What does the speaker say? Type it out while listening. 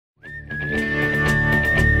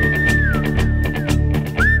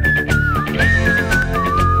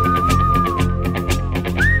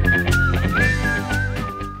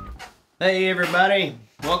Hey everybody,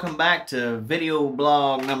 welcome back to video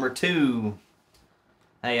blog number 2.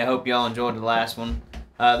 Hey, I hope y'all enjoyed the last one.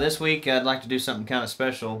 This week I'd like to do something kind of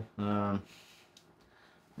special. Let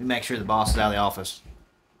me make sure the boss is out of the office.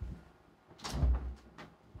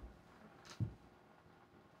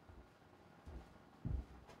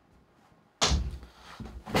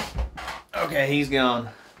 Okay, he's gone.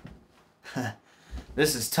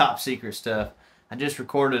 This is top secret stuff. I just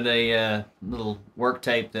recorded a little work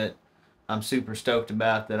tape that I'm super stoked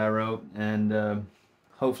about that I wrote, and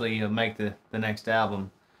hopefully it'll make the next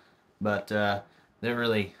album. But they're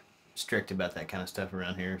really strict about that kind of stuff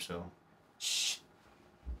around here, so shh.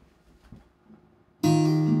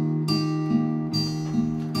 I'm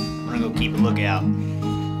gonna go keep a lookout.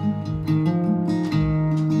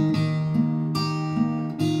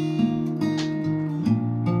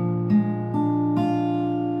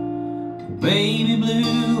 Baby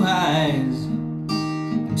blue eyes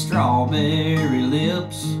and strawberry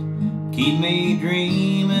lips keep me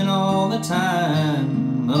dreaming all the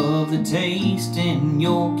time of the taste in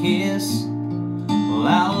your kiss. Well,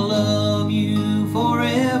 I'll love you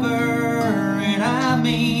forever, and I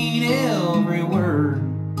mean every word.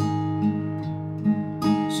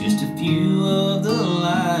 It's just a few of the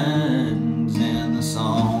lines in the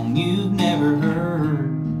song you've never heard.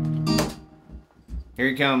 Here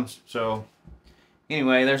he comes. So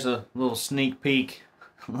anyway, there's a little sneak peek,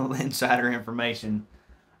 a little insider information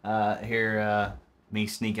here, me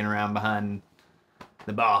sneaking around behind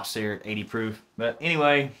the boss here at 80 proof. But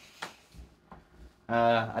anyway,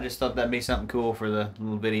 I just thought that'd be something cool for the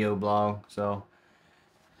little video blog. So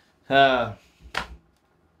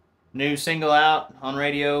new single out on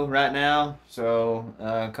radio right now,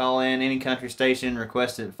 so call in any country station,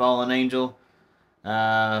 request it, Fallen Angel.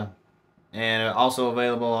 And also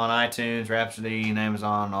available on iTunes, Rhapsody, and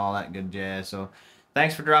Amazon, all that good jazz. So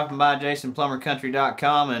thanks for dropping by,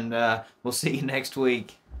 JasonPlummerCountry.com, and we'll see you next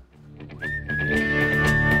week.